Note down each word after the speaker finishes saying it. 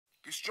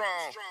Be strong.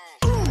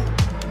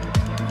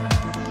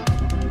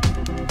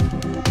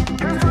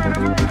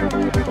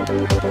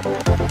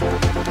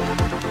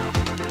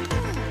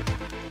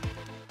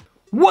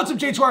 What's up,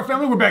 J2R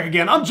family? We're back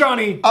again. I'm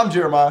Johnny. I'm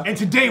Jeremiah. And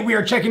today we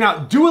are checking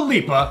out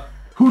Lipa,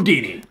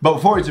 Houdini. But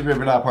before you subscribe, if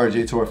you're not part of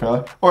J2R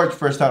family, or it's your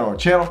first time on our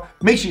channel,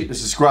 make sure you hit the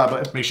subscribe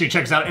button. Make sure you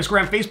check us out on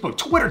Instagram, Facebook,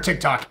 Twitter,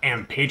 TikTok,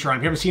 and Patreon.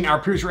 If you haven't seen our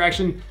previous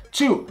reaction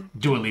to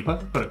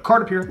Lipa, put a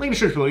card up here, link in the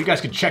description below. You guys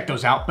can check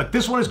those out. But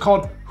this one is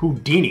called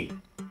Houdini.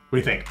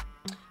 What do you think?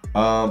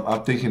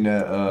 I'm thinking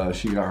that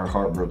she got her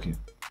heart broken.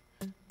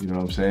 You know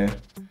what I'm saying?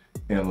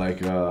 And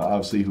like,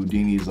 obviously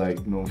Houdini is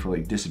like known for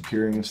like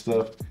disappearing and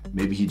stuff.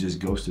 Maybe he just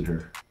ghosted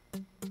her.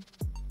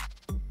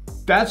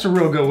 That's a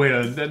real good way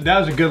to, that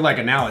was a good like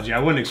analogy. I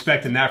wasn't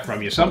expecting that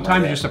from you.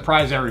 Sometimes you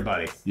surprise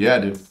everybody. Yeah,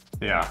 dude.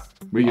 Yeah.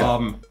 We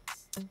got.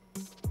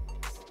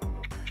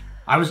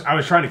 I was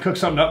trying to cook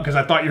something up because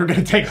I thought you were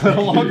gonna take a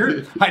little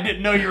longer. I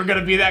didn't know you were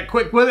gonna be that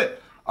quick with it.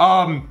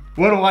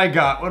 What do I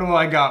got?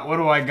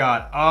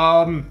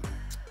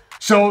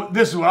 So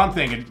this is what I'm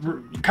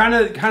thinking. Kind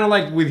of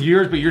like with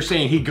yours, but you're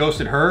saying he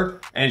ghosted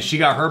her and she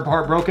got her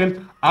heart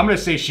broken. I'm gonna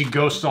say she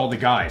ghosts all the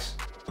guys.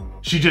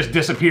 She just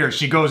disappears.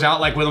 She goes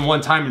out like with him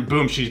one time and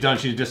boom, she's done.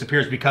 She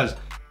disappears because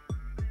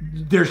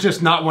there's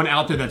just not one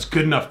out there that's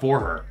good enough for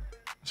her.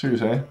 See what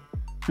you're saying? See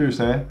what you're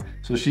saying?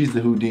 So she's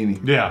the Houdini.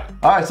 Yeah.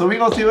 All right, so we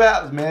gonna see what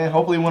happens, man.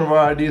 Hopefully one of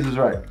our ideas is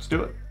right. Let's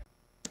do it.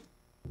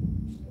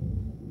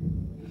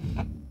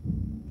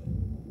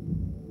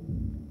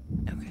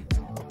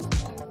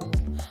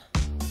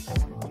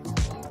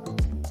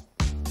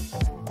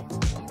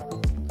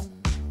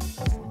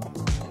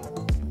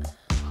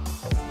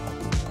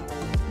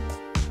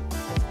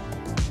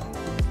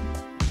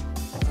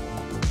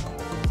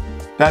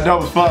 That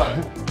dope was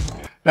fun.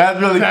 That's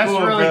really cool. That's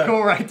really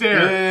cool right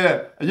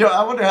there. Yeah. Yo,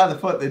 I wonder how the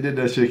fuck they did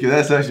that shit, because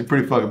that's actually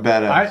pretty fucking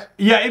badass.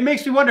 Yeah, it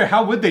makes me wonder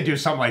how would they do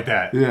something like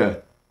that? Yeah.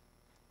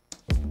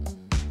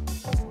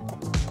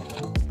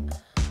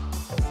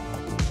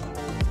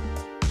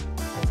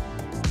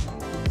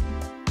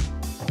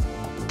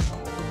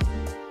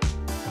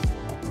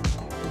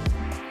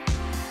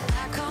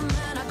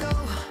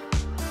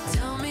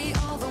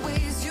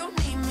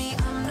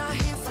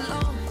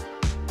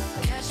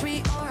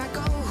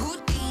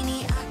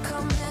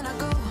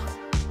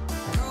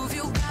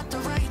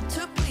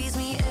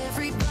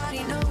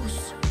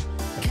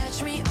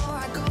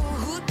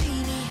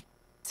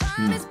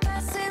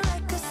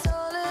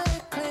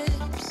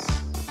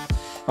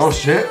 Oh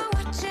shit.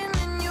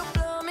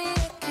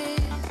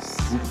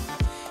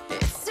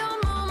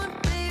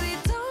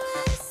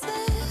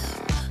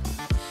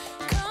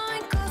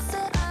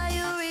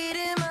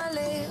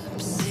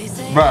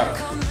 Right.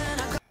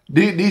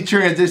 These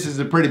transitions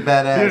are pretty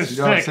badass, you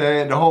know what I'm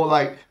saying? The whole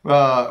like,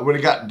 when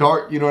it got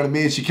dark, you know what I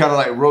mean? She kind of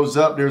like rose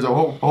up. There was a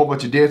whole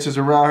bunch of dancers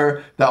around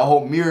her. That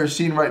whole mirror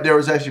scene right there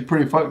was actually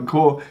pretty fucking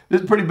cool.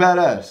 This is pretty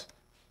badass.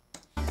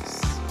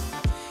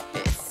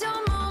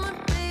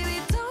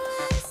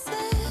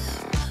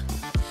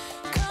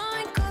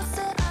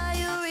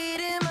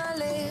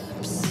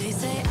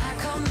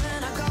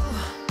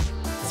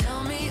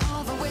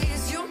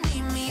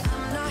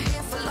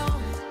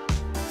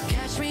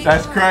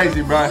 That's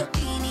crazy, bro.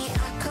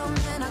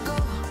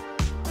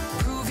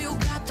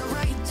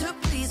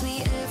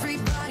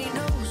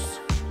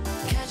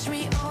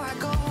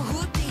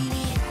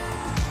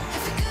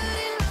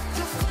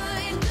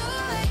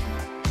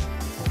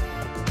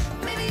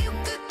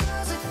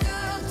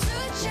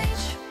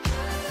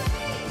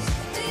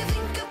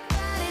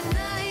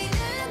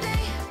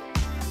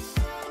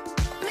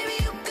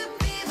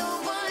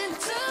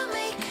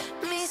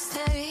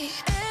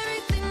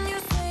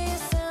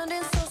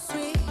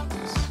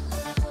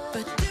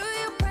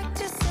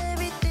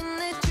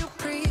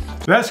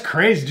 That's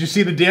crazy. Did you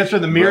see the dancer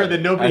in the mirror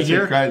that nobody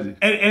hear? Crazy.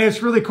 And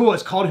it's really cool.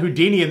 It's called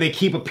Houdini and they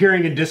keep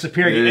appearing and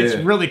disappearing. Yeah. It's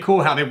really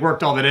cool how they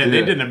worked all that in. Yeah.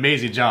 They did an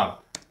amazing job.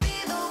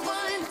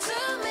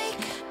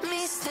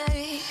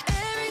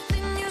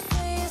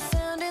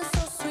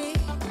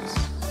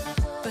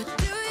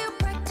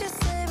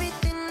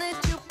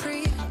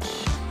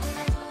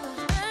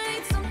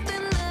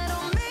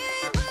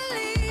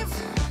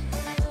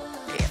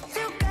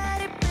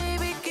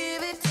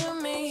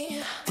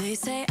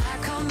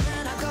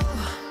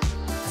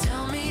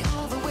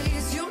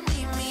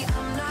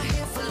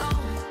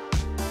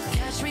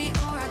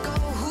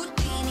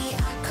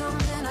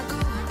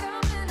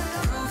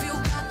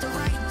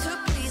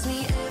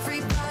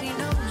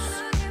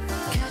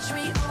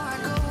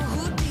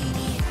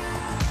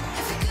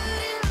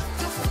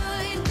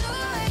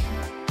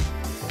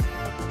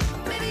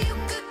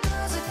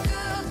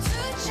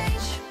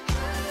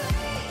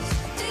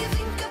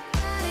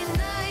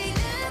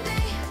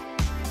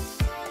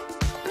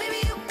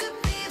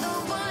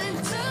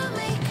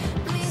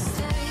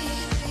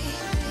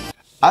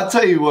 I'll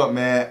tell you what,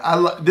 man.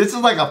 This is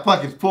like a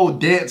fucking full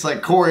dance,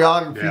 like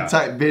choreography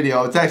type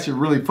video. It's actually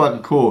really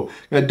fucking cool.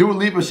 Dua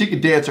Lipa, she can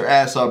dance her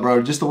ass off,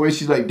 bro. Just the way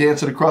she's like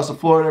dancing across the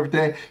floor and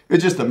everything,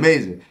 it's just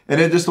amazing. And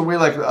then just the way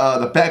like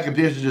the backup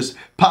dancers just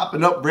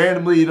popping up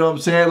randomly, you know what I'm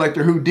saying? Like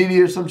they're Houdini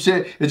or some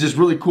shit. It's just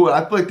really cool.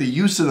 I feel like the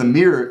use of the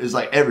mirror is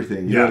like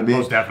everything. You know what I mean?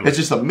 Most definitely. It's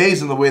just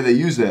amazing the way they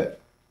use that.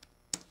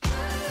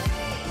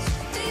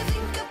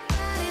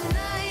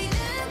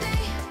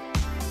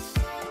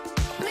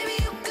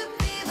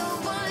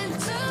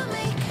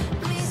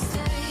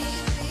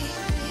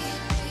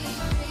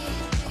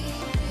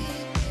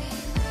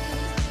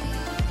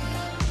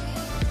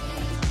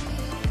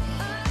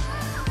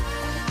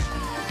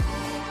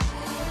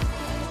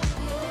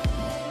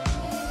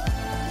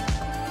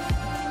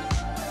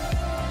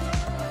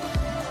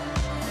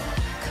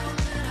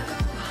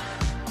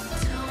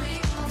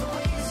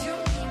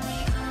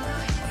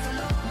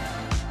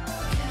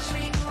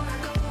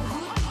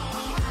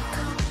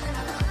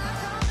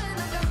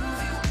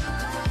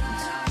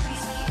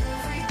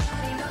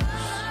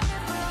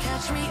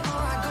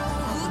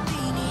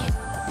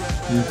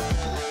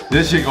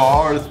 This shit go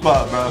hard as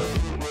fuck, bro.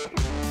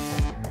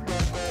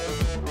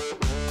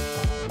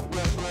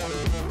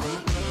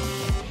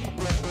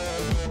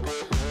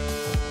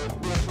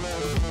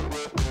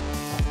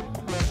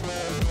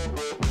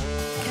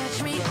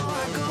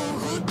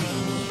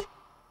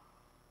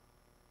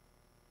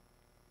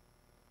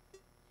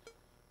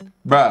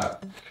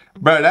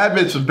 Bro, that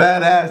bitch was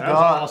badass, That was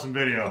dog. an awesome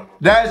video.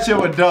 That shit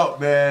was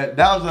dope, man.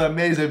 That was an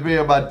amazing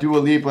video by Dua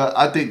Lipa.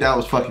 I think that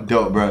was fucking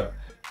dope, bro.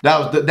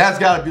 That's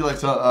gotta be like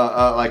some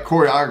like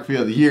choreography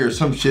of the year or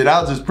some shit. That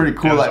was just pretty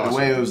cool, like awesome. The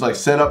way it was like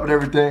set up and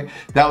everything.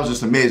 That was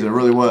just amazing. It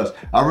really was.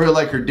 I really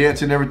like her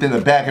dancing and everything.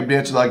 The backup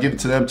dancers, I'll give it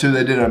to them too.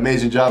 They did an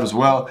amazing job as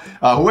well.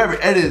 Whoever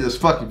edited this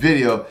fucking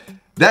video,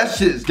 that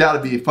shit's gotta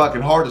be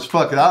fucking hard as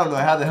fuck. And I don't know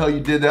how the hell you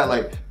did that.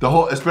 Like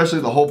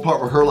especially the whole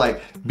part where her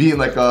like being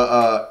like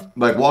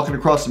walking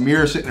across the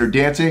mirror, sitting there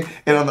dancing,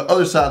 and on the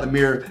other side of the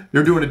mirror,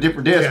 they're doing a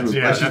different dance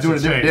move. Like she's doing a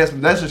different dance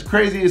move. That's just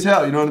crazy as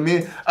hell. You know what I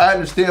mean? I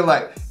understand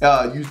like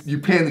you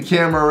pan the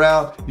camera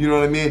around. You know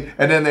what I mean?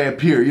 And then they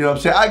appear. You know what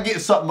I'm saying? I get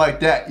something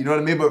like that. You know what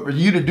I mean? But for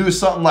you to do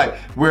something like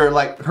where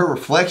like her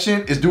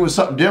reflection is doing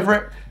something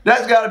different.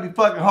 That's gotta be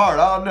fucking hard.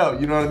 I don't know,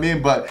 you know what I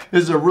mean? But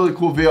this is a really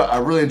cool video. I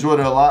really enjoyed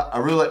it a lot. I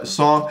really liked the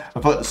song. I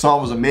thought the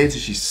song was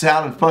amazing. She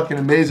sounded fucking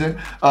amazing.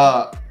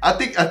 I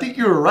think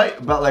you were right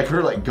about like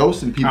her like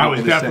ghosting people. I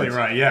was definitely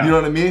right, yeah. You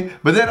know what I mean?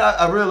 But then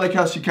I really like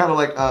how she kind of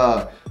like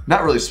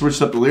not really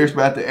switched up the lyrics,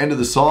 but at the end of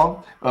the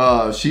song,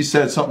 she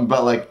said something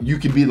about like, you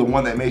can be the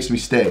one that makes me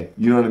stay.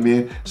 You know what I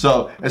mean?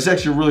 So it's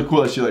actually really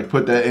cool that she like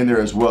put that in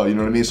there as well. You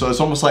know what I mean? So it's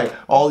almost like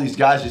all these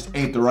guys just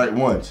ain't the right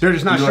ones. They're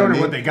just not showing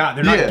her what they got.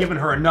 They're not giving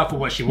her enough of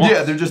what she wants.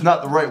 Yeah, they're just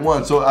not the right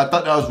ones. So I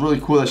thought that was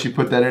really cool that she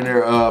put that in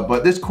there.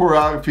 But this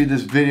choreography,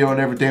 this video and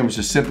everything was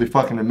just simply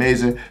fucking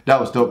amazing. That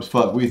was dope as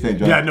fuck. What do you think,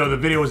 John? Yeah, no, the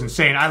video was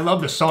insane. I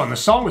love the song. The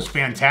song was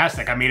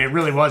fantastic. I mean, it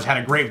really was, had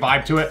a great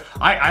vibe to it.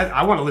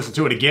 I want to listen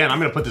to it again. I'm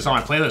going to put this on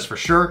my playlist for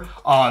sure.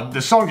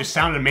 The song just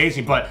sounded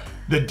amazing, but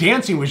the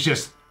dancing was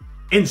just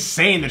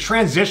insane. The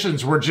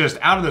transitions were just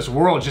out of this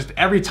world. Just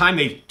every time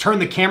they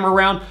turned the camera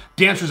around,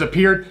 dancers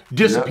appeared,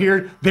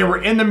 disappeared. Yep. They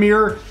were in the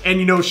mirror, and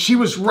you know, she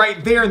was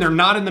right there and they're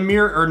not in the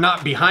mirror or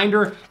not behind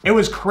her. It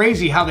was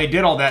crazy how they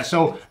did all that.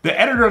 So the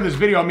editor of this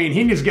video, I mean,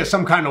 he needs to get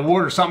some kind of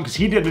award or something,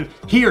 because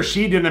he or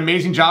she did an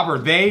amazing job, or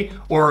they,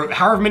 or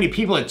however many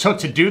people it took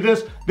to do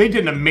this, they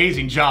did an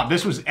amazing job.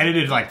 This was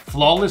edited like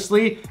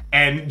flawlessly,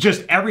 and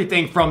just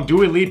everything from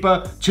Dua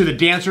Lipa to the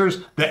dancers,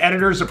 the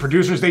editors, the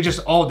producers, they just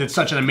all did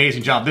such an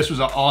amazing job. This was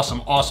an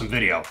awesome, awesome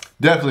video.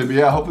 Definitely, but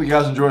yeah, hopefully you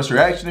guys enjoyed this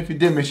reaction. If you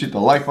did, make sure you hit the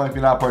like button. If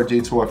you're not part of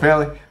J2R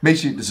family, make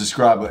sure you hit the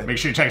subscribe button. Make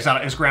sure you check us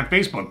out on Instagram,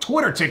 Facebook,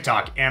 Twitter,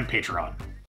 TikTok, and Patreon.